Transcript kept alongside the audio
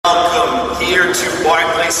to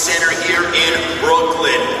Barclays Center here in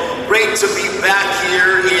Brooklyn. Great to be back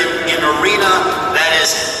here in an arena that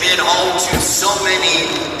has been home to so many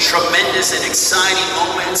tremendous and exciting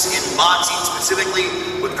moments in boxing, specifically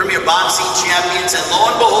with Premier Boxing Champions. And lo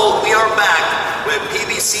and behold, we are back with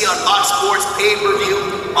PBC on Fox Sports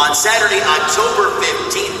pay-per-view on Saturday, October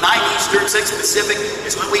 15th, 9 Eastern, 6 Pacific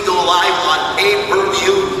is when we go live on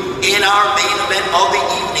pay-per-view in our main event of the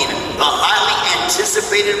evening. The highly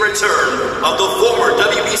anticipated return of the former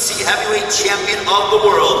WBC heavyweight champion of the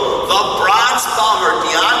world, the bronze bomber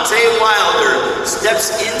Deontay Wilder, steps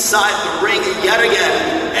inside the ring yet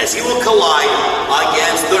again as he will collide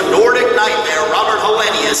against the Nordic Nightmare Robert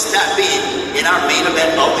Helenius, that being in our main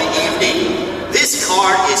event of the evening. This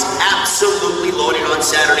card is absolutely loaded on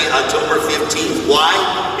Saturday, October 15th. Why?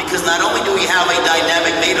 Because not only do we have a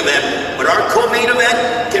dynamic main event, but our co-main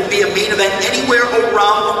event can be a main event anywhere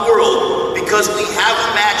around the world, because we have a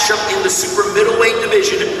matchup in the super middleweight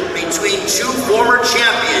division between two former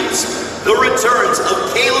champions. The returns of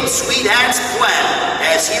Caleb Sweethands Plant,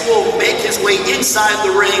 as he will make his way inside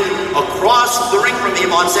the ring. Across the ring from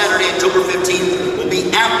him on Saturday, October 15th, will be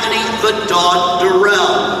Anthony the Dog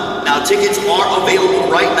Dirrell. Now, tickets are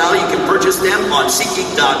available right now. You can purchase them on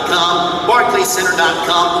SeatGeek.com,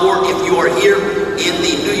 BarclaysCenter.com, or if you are here in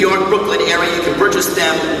the New York, Brooklyn area, you can purchase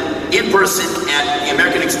them in person at the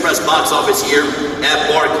American Express box office here at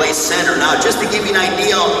Barclays Center. Now, just to give you an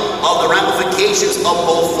idea of the ramifications of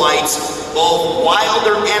both fights, both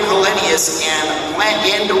Wilder and Helenius and Plant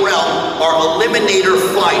and Dirrell are eliminator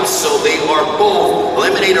fights. So they are both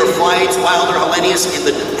eliminator fights. Wilder, Helenius in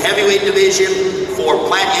the heavyweight division, for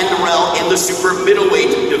Plant and Dirrell in the super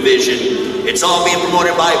middleweight division. It's all being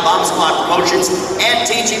promoted by Bomb Squad Promotions and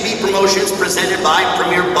TGB Promotions, presented by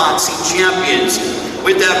Premier Boxing Champions.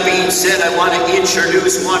 With that being said, I want to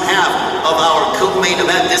introduce one half of our co-main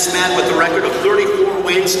event. This man with a record of 34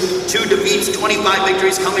 wins, 2 defeats, 25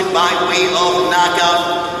 victories, coming by way of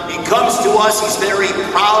knockout. He comes to us, he's very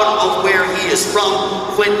proud of where he is from,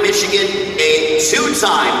 Flint, Michigan, a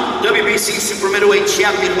 2-time WBC super middleweight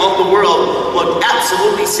champion of the world. Looked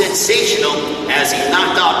absolutely sensational as he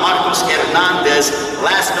knocked out Marcos Hernandez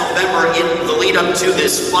last November in the lead up to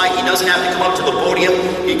this fight. He doesn't have to come up to the podium,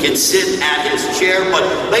 he can sit at his chair. But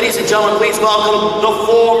ladies and gentlemen, please welcome the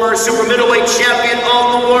former super middleweight champion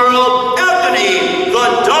of the world, Anthony the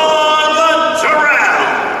Dog Dirrell.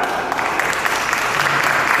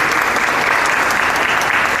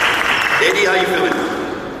 Eddie, how you feeling?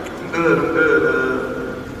 I'm good.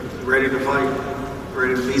 Ready to fight.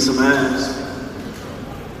 Ready to beat some ass.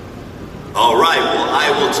 All right, well, I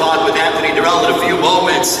will talk with Anthony Dirrell in a few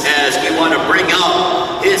moments as we want to bring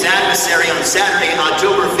up his adversary on Saturday,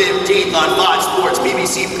 October 15th on Fox Sports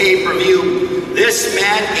BBC pay-per-view. This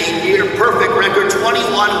man, a near-perfect record,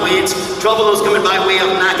 21 wins, 12 of those coming by way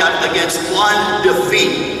of knockout against 1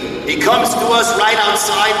 defeat. He comes to us right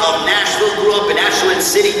outside of Nashville, grew up in Ashland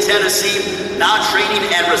City, Tennessee, now training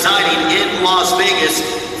and residing in Las Vegas.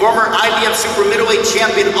 Former IBF super middleweight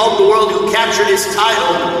champion of the world who captured his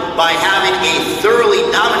title by having a thoroughly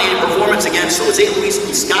dominated performance against Jose Luis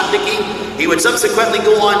Uzcategui. He would subsequently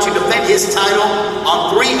go on to defend his title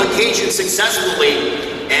on 3 occasions successfully.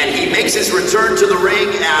 And he makes his return to the ring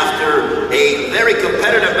after a very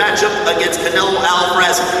competitive matchup against Canelo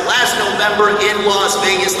Alvarez last November in Las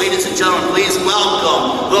Vegas. Ladies and gentlemen, please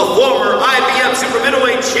welcome the former IBF super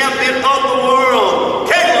middleweight champion of the world,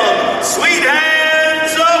 Caleb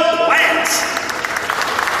Sweethands Plant.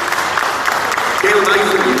 Caleb, how you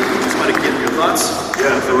feeling? Just want to get your thoughts.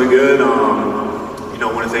 Yeah, feeling good. You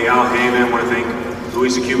know, want to thank Al Heyman, want to thank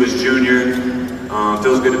Luis Cubas Jr.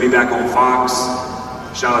 Feels good to be back on Fox.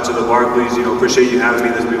 Shout out to the Barclays, you know, appreciate you having me.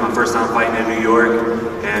 This will be my first time fighting in New York,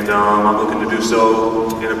 and I'm looking to do so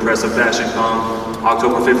in impressive fashion come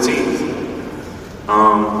October 15th.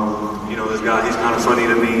 You know, this guy, he's kind of funny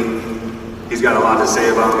to me. He's got a lot to say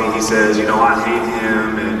about me. He says, you know, I hate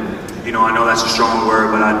him, and, you know, I know that's a strong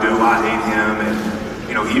word, but I hate him, and,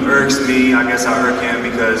 you know, he irks me. I guess I irk him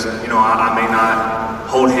because, you know, I may not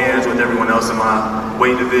hold hands with everyone else in my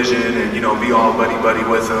weight division and, you know, be all buddy-buddy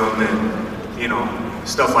with them, and, you know,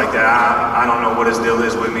 stuff like that. I don't know what his deal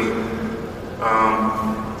is with me.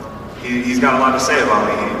 He's got a lot to say about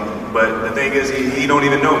me, but the thing is, he don't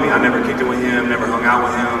even know me. I never kicked it with him, never hung out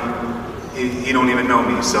with him. He don't even know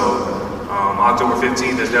me. So October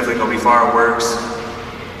 15th, there's definitely gonna be fireworks.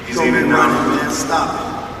 He's Don't even be running, man. Stop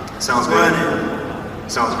it. Sounds good. Running.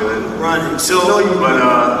 Sounds good. Running. So, you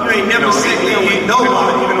ain't never said that with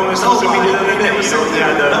nobody. Even on the social media the other day, you know, he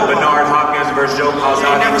had the Bernard Hopkins versus Joe Cosati.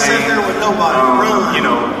 You ain't never said that with nobody. Run. You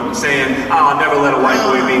know, saying, I'll never let a white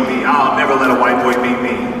boy beat me. I'll never let a white boy beat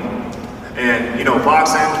me. And, you know,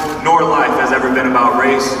 boxing nor life has ever been about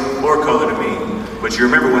race or color to me. But you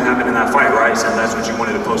remember what happened in that fight, right? Since that's what you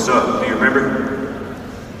wanted to post up. Do you remember?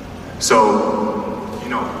 So, you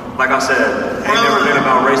know, like I said, ain't never been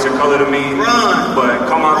about race or color to me. But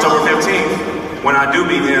come October 15th, when I do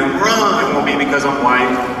beat him, it won't be because I'm white.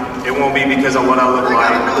 It won't be because of what I look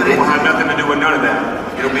like. It won't have nothing to do with none of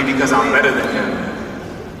that. It'll be because I'm better than him.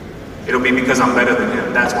 It'll be because I'm better than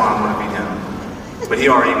him. That's why I'm going to beat him. But he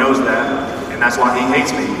already knows that, and that's why he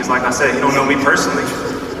hates me. Because like I said, he don't know me personally.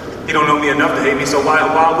 He don't know me enough to hate me, so why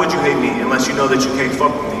would you hate me unless you know that you can't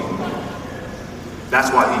fuck with me?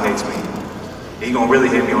 That's why he hates me. He gonna really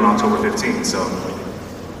hate me on October 15th, so.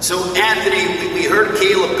 So Anthony, we heard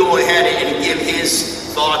Caleb go ahead and give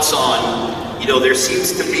his thoughts on, you know, there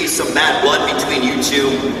seems to be some bad blood between you two,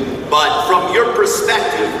 but from your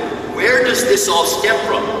perspective, where does this all stem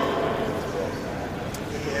from?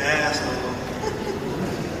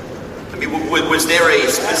 I mean, was there a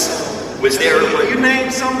you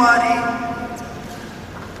name somebody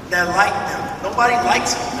that liked them. Nobody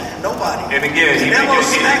likes him, man. Nobody. And again, he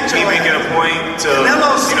making a point to,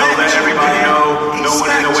 you know, let everybody know no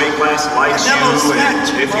one in the weight class likes you. And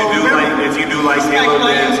if you do like Caleb,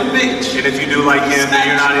 and if you do like him, then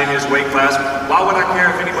you're not in his weight class. Why would I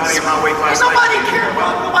care if anybody in my weight class likes nobody me? Care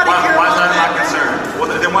about nobody care Why is about that my concern?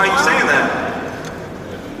 Well, then why are you saying that?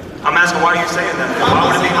 I'm asking, why are you saying that? Why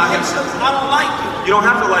would it be my concern? I don't like you. You don't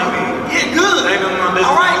have to like me. Yeah, good. Ain't none of my business.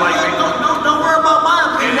 All right, like me. don't worry about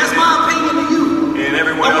my opinion. That's my opinion to you. And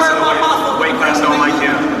everyone else in the weight class don't like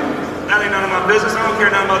him. That ain't none of my business. I don't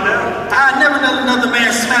care nothing about that. I never let another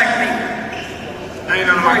man smack me. That ain't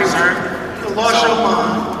none of my concern. You lost your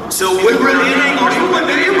mind. So it wouldn't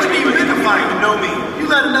even been a fight. You know me. You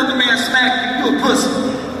let another man smack you, you a pussy.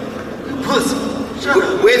 You pussy. Shut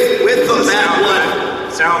up. With the bad blood.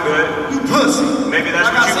 Sound good. You pussy. Maybe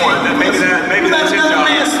that's what you want. Maybe that's his job.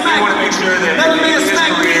 You want to make sure that in his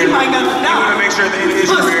career, you want to make sure that in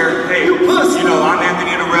his career, hey, you know, I'm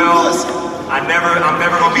Anthony Dirrell. I'm never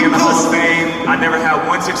gonna be in the Hall of Fame. I never had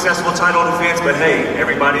one successful title defense, but hey,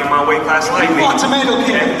 everybody in my weight class like me. Tomato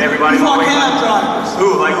can. Everybody in my weight class.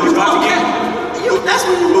 Who? Like who's got to get? That's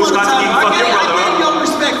what you who's got to get fuck your brother? I gave you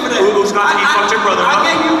respect for that. Who's got to get fuck your brother? I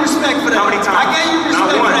gave you respect for that. How many times? I gave you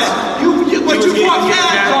respect for that. But you fought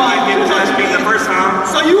Canelo. The first time.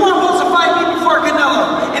 So you weren't supposed to fight me before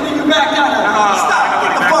Canelo, and then you backed out of it. Stop.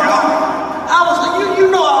 Get the fuck off. I was like, you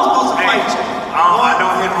know I was supposed to fight you. I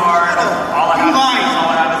don't hit hard. All I have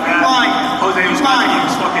is that. Jose was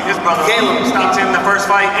fucking his brother. Caleb stopped him the first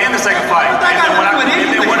fight and the second fight. And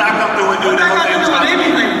then what I come through and do to Jose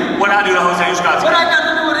Uscati. What I do to Jose Uscati. What I got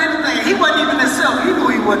to do with anything? He wasn't even himself. You knew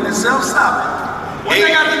he wasn't himself. Stop it. What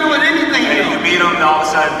they got to do with anything? Hey, you beat him, and all of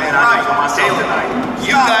a sudden, man, I know for myself tonight.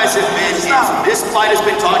 You guys have been, this fight has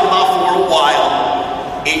been talked about for a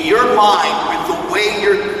while. In your mind, with the way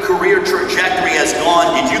your career trajectory has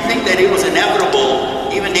gone, did you think that it was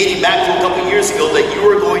inevitable, even dating back to a couple years ago, that you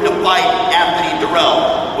were going to fight Anthony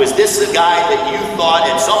Dirrell? Was this the guy that you thought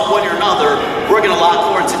at some point or another we're going to lock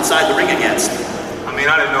horns inside the ring against? I mean,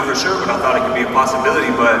 I didn't know for sure, but I thought it could be a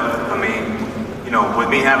possibility. But, I mean, you know,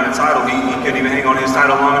 with me having a title, he couldn't even hang on his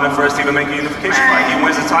title long enough for us to even make a unification fight. He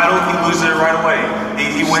wins the title, he loses it right away.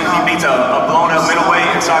 He beats a blown-up middleweight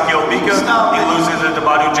in Sakio Bika. He loses it to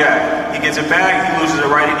Badu Jack. He gets it back, he loses it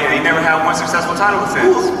right again. He never had one successful title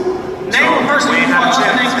defense. Name a person who fought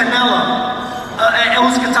named Canelo. It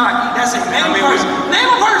was Kentucky. That's it. Name a person. Name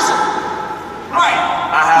a person. Right.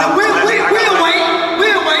 We'll wait.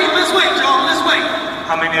 Let's wait, Joe. Let's wait.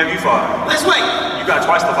 How many have you fought? Let's wait. You got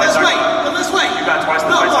twice the fight. Let's wait. You got twice the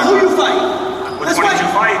fight. No, who you fight? With 22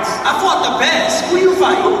 fights. I fought the best. Who you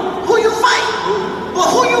fight? Who you fight? Well,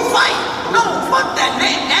 who you fight? No, fuck that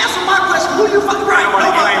name. Answer my question. Who you fight? Right.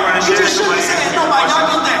 Nobody. You just should have said nobody. Y'all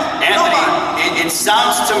get that. Anthony, it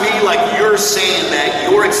sounds to me like you're saying that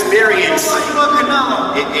your experience.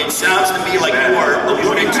 It sounds to me like you are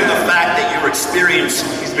alluding to the fact that your experience.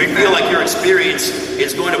 You feel like your experience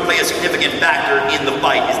is going to play a significant factor in the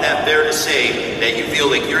fight. Is that fair to say that you feel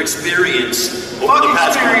like your experience over the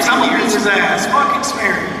past 2 years? I'm beating his ass. Fuck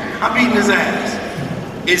experience. I'm beating his ass.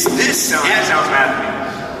 Is this sounds mad at me?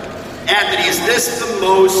 Anthony, is this the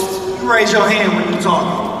most? You raise your hand when you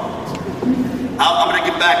talk. I'm going to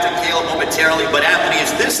get back to Caleb momentarily, but Anthony,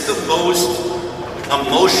 is this the most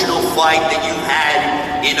emotional fight that you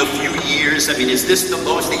had in a few years? I mean, is this the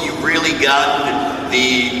most that you've really gotten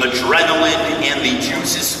the adrenaline and the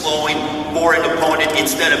juices flowing for an opponent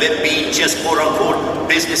instead of it being just quote-unquote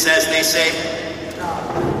business, as they say?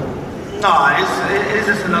 No, it's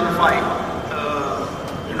just another fight.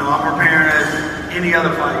 You know, I'm preparing as any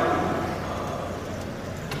other fight.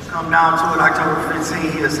 come down to it, October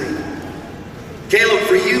 15th, he'll see. Caleb,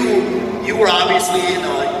 for you, you were obviously in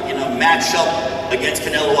a matchup against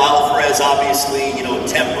Canelo Alvarez. Obviously,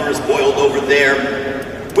 tempers boiled over there.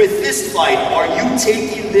 With this fight, are you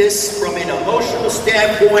taking this from an emotional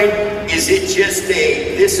standpoint? Is it just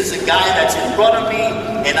this is a guy that's in front of me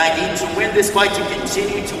and I need to win this fight to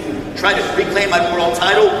continue to try to reclaim my world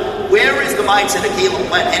title? Where is the mindset of Caleb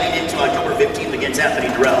Plant heading into October 15th against Anthony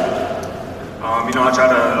Dirrell? I try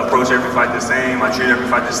to approach every fight the same. I treat every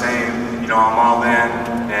fight the same. I'm all in,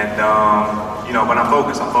 and but I'm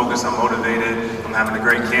focused. I'm motivated. I'm having a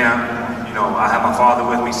great camp. I have my father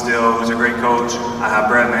with me still, who's a great coach. I have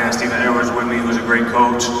Stephen Edwards with me, who's a great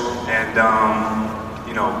coach, and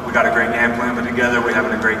we got a great game plan put together. We're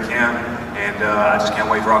having a great camp, and I just can't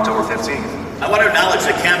wait for October 15th. I want to acknowledge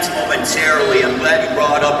the camps momentarily. I'm glad you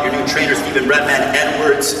brought up your new trainer, Stephen Redman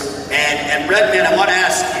Edwards. And Redman, I want to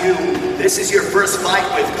ask you, this is your first fight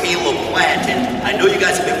with Caleb Plant, and I know you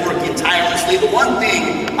guys have been working tirelessly. The one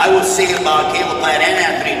thing I will say about Caleb Plant and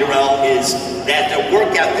Anthony Dirrell is that their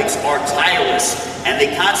work ethics are tireless, and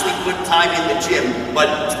they constantly put time in the gym. But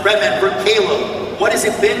Redman, for Caleb, what has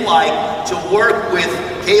it been like to work with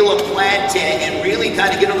Caleb Plant and really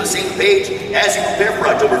kind of get on the same page as you prepare for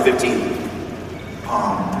October 15th?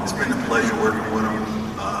 It's been a pleasure working with him.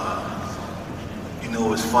 It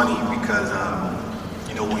was funny because,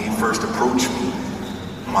 when he first approached me,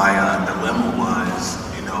 my dilemma was,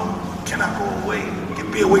 can I go away,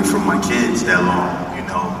 be away from my kids that long,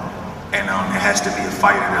 and it has to be a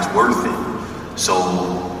fighter that's worth it. So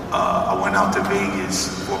I went out to Vegas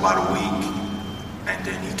for about a week, and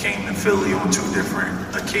then he came to Philly on 2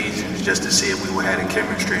 different occasions just to see if we had a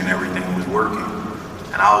chemistry and everything was working.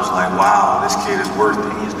 And I was like, wow, this kid is worth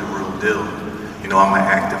it. He's the real deal. I'm an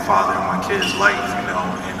active father in my kid's life, and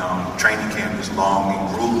training camp is long and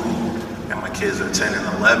grueling, and my kids are 10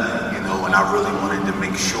 and 11, and I really wanted to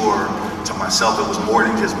make sure to myself it was more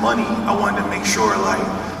than just money. I wanted to make sure, like,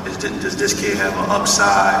 does this kid have an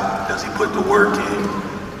upside? Does he put the work in?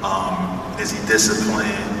 Is he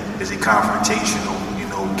disciplined? Is he confrontational?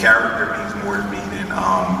 Character means more to me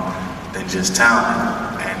than just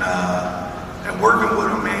talent. And working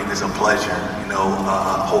with him, man, is a pleasure.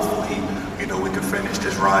 Hopefully, we can finish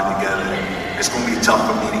this ride together. It's going to be tough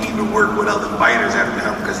for me to even work with other fighters after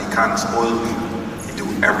him because he kind of spoils me. He do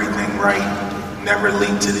everything right, never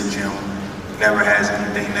late to the gym, never has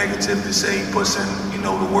anything negative to say. He puts in,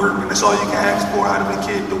 the work, and that's all you can ask for out of a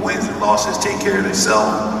kid. The wins and losses take care of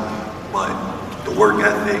themselves, but the work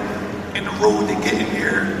ethic and the road to getting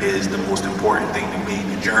there is the most important thing to me,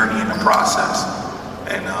 the journey and the process.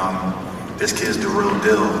 And this kid's the real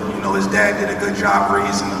deal. His dad did a good job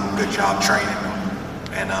raising him, good job training him.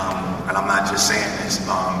 And I'm not just saying this.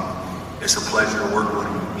 It's a pleasure to work with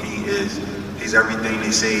him. He's everything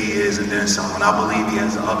they say he is, and then some. And I believe he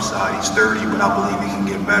has an upside. He's 30, but I believe he can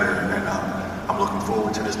get better. And I'm looking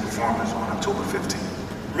forward to this performance on October 15th.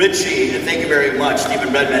 Richie, and thank you very much,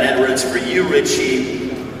 Stephen Redman Edwards. For you, Richie,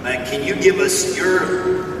 can you give us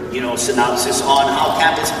your synopsis on how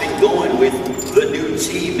camp has been going with the new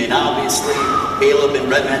team? And obviously, Caleb and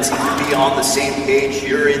Redman seem to be on the same page.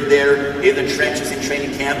 You're in there in the trenches in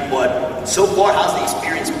training camp, but so far, how's the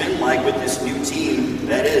experience been like with this new team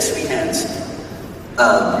that is Sweet Hands?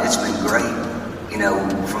 It's been great.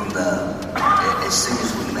 From as soon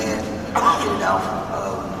as we met, hit it off.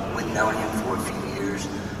 We've known him for a few years,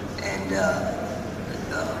 and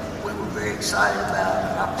we were very excited about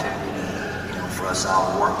an opportunity for us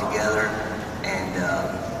all to work together. And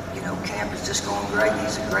camp is just going great.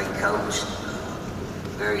 He's a great coach,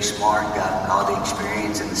 very smart, got all the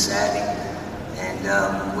experience and the savvy,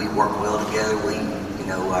 and we work well together. We,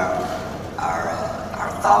 our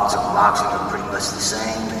thoughts on boxing are pretty much the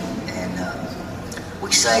same, and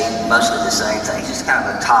we say mostly the same things. Just kind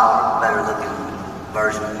of a taller, better-looking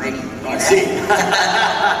version of me. I see.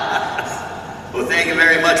 Well, thank you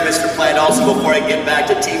very much, Mr. Plant. Also, before I get back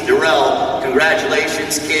to Team Dirrell,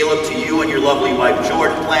 congratulations, Caleb, to you and your lovely wife,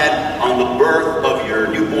 Jordan Plant, on the birth of your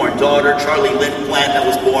newborn daughter, Charlie Lynn Plant, that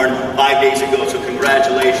was born 5 days ago. So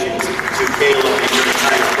congratulations to Caleb and your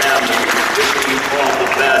entire family. Wishing you all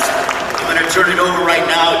the best. I'm going to turn it over right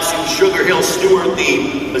now to Sugar Hill Stewart,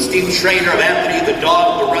 the esteemed trainer of Anthony the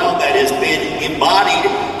Dog Dirrell, that has been embodied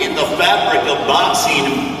in the fabric of boxing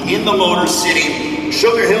in the Motor City.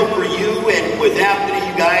 Sugar Hill, for you and with Anthony,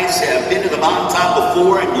 you guys have been to the mountaintop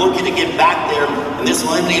before and looking to get back there in this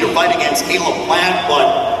eliminator fight against Caleb Plant, but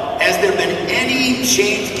has there been any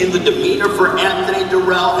change in the demeanor for Anthony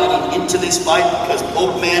Dirrell heading into this fight? Because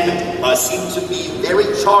both men seem to be very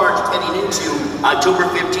charged heading into October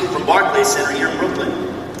 15th from Barclays Center here in Brooklyn.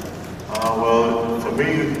 Well, for me,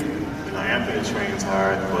 me, Anthony trains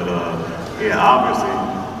hard, but obviously,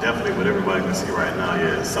 definitely what everybody can see right now,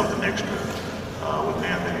 it's something extra with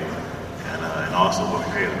Anthony and also with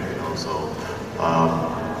Caleb, So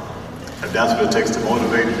if that's what it takes to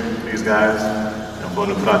motivate these guys and for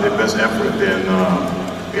them to put out their best effort, then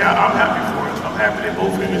I'm happy for it. I'm happy they're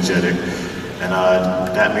both energetic, and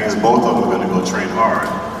that means both of them are going to go train hard.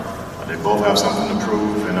 They both have something to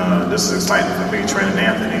prove, and this is exciting for me training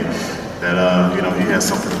Anthony. That he has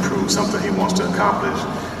something to prove, something he wants to accomplish,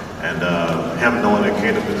 and him knowing that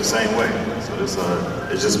Caleb is the same way. So this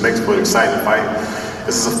it just makes for an exciting fight.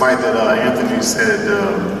 This is a fight that Anthony said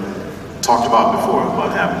talked about before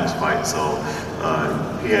about having this fight. So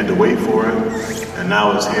he had to wait for it, and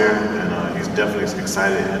now it's here, and he's definitely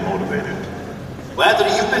excited and motivated. Well,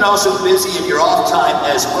 Anthony, you've been also busy in your off time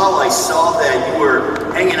as well. I saw that you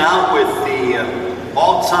were hanging out with the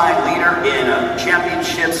all-time leader in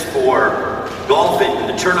championships for golf in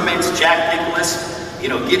the tournaments, Jack Nicklaus,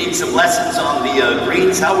 getting some lessons on the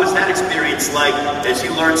greens. How was that experience like as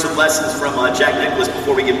you learned some lessons from Jack Nicklaus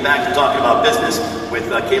before we get back to talking about business with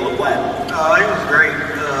Caleb Plant? It was great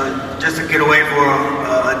just to get away for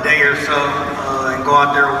a day or so and go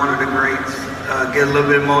out there with one of the greats, get a little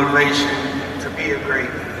bit of motivation to be a great.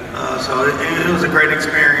 So it was a great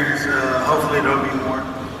experience. Hopefully there'll be more.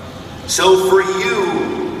 So for you,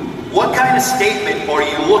 what kind of statement are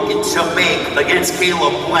you looking to make against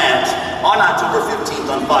Caleb Plant on October 15th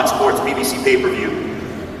on Fox Sports BBC pay-per-view?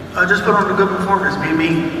 Just put on a good performance, be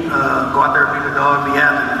me. Go out there, be the dog, be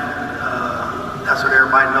happy. That's what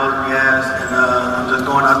everybody knows me as, and I'm just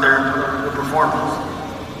going out there and put on a good performance.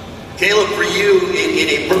 Caleb, for you, in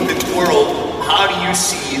a perfect world, how do you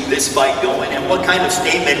see this fight going, and what kind of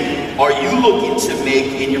statement are you looking to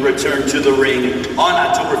make in your return to the ring on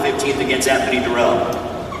October 15th against Anthony Dirrell?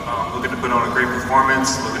 Looking to put on a great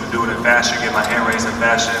performance, looking to do it in fashion, get my hand raised in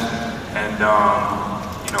fashion, and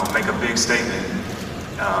make a big statement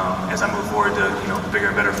as I move forward to bigger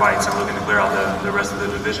and better fights. I'm looking to clear out the rest of the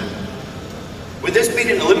division. With this being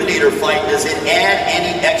an eliminator fight, does it add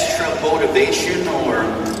any extra motivation or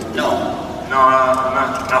no? No,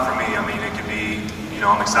 not for me. I mean, it could be,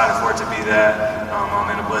 I'm excited for it to be that. I'm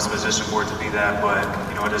in a blessed position for it to be that, but,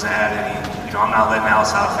 it doesn't add any, I'm not letting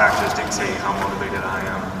outside factors dictate how motivated I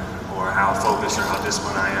am or how focused or how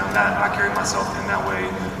disciplined I am. That I carry myself in that way,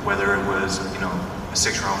 whether it was, a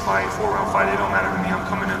 6-round fight, 4-round fight, it don't matter to me. I'm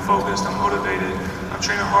coming in focused, I'm motivated, I'm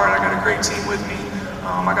training hard, I got a great team with me.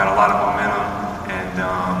 I got a lot of momentum, and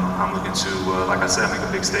I'm looking to, like I said, make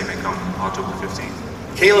a big statement come October 15th.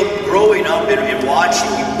 Caleb, growing up and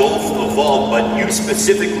watching you both evolve, but you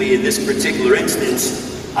specifically in this particular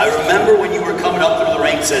instance, I remember when you were coming up through the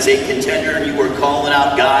ranks as a contender and you were calling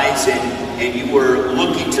out guys and you were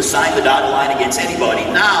looking to sign the dotted line against anybody.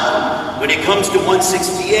 Now, when it comes to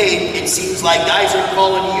 168, it seems like guys are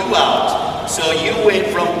calling you out. So you went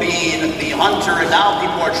from being the hunter and now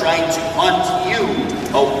people are trying to hunt you.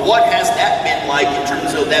 What has that been like in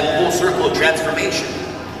terms of that full circle transformation?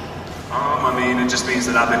 It just means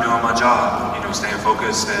that I've been doing my job, staying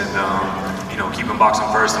focused and, keeping boxing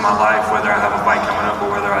first in my life, whether I have a fight coming up or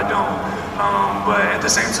whether I don't. But at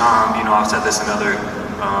the same time, I've said this in other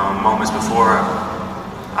moments before,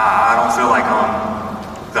 I don't feel like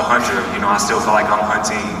I'm the hunter, I still feel like I'm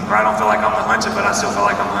hunting, or I don't feel like I'm the hunter, but I still feel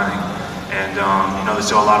like I'm hunting. And, there's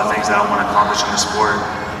still a lot of things that I want to accomplish in the sport,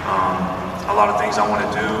 a lot of things I want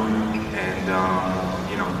to do, and,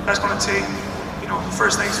 that's going to take,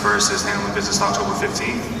 first things first is handling business October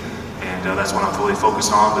 15th, and that's what I'm fully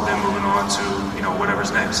focused on, but then moving on to,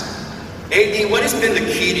 whatever's next. AD, what has been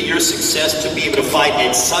the key to your success to be able to fight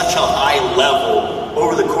at such a high level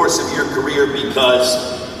over the course of your career? Because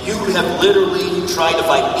you have literally tried to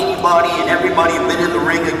fight anybody and everybody you've been in the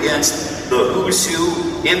ring against, the who's who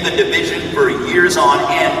in the division for years on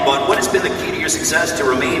end. But what has been the key to your success to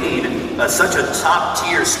remaining such a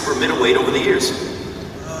top-tier super middleweight over the years?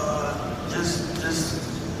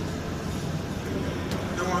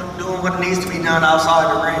 Doing what needs to be done outside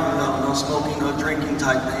the ring, no smoking, no drinking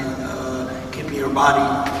type thing, keeping your body,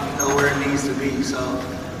 where it needs to be. So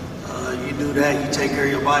you do that, you take care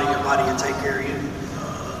of your body will take care of you.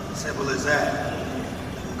 Simple as that.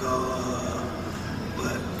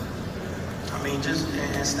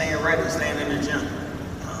 Just staying ready, staying in the gym.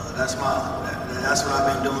 That's what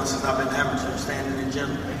I've been doing since I've been amateur, staying in the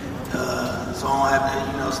gym. So I don't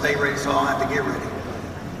have to, stay ready, so I don't have to get ready.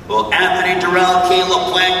 Well, Anthony Dirrell,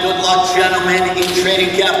 Caleb Plant, good luck, gentlemen, in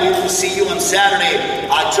training camp. We will see you on Saturday,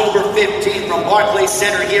 October 15th from Barclays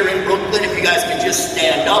Center here in Brooklyn. If you guys can just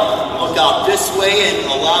stand up, look out this way, and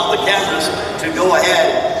allow the cameras to go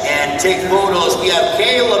ahead and take photos. We have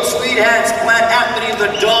Caleb Sweethands, Glenn Anthony,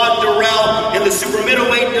 the Dog Dirrell in the super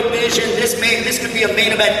middleweight division. This could be a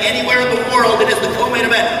main event anywhere in the world. It is the co-main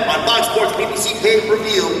event on Fox Sports PBC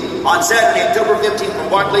pay-per-view on Saturday, October 15th from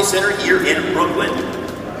Barclays Center here in Brooklyn.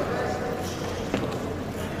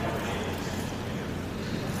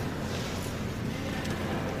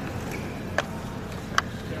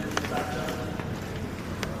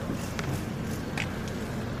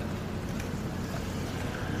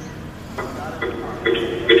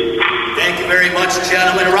 Thank you very much,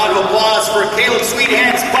 gentlemen. A round of applause for Caleb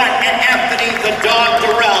Sweethands, and Anthony, the Dog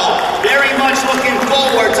Dirrell. Very much looking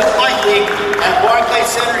forward to Fight Week at Barclays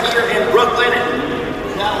Center here in Brooklyn.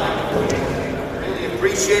 Really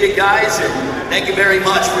appreciate it, guys, and thank you very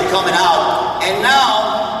much for coming out. And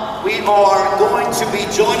now we are going to be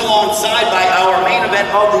joined alongside by our main event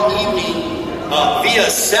of the evening via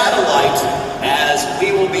satellite, as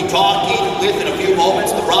we will be talking with, in a few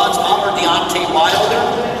moments, the Bronze Bomber Deontay Wilder,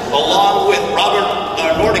 along with Robert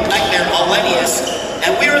Nordic Nightmare Millennius.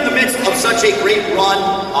 And we're in the midst of such a great run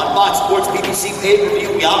on Fox Sports PBC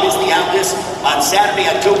pay-per-view. We obviously have this on Saturday,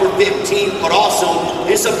 October 15th, but also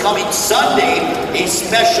this upcoming Sunday, a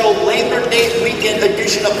special Labor Day weekend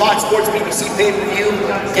edition of Fox Sports PBC pay-per-view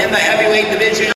in the heavyweight division.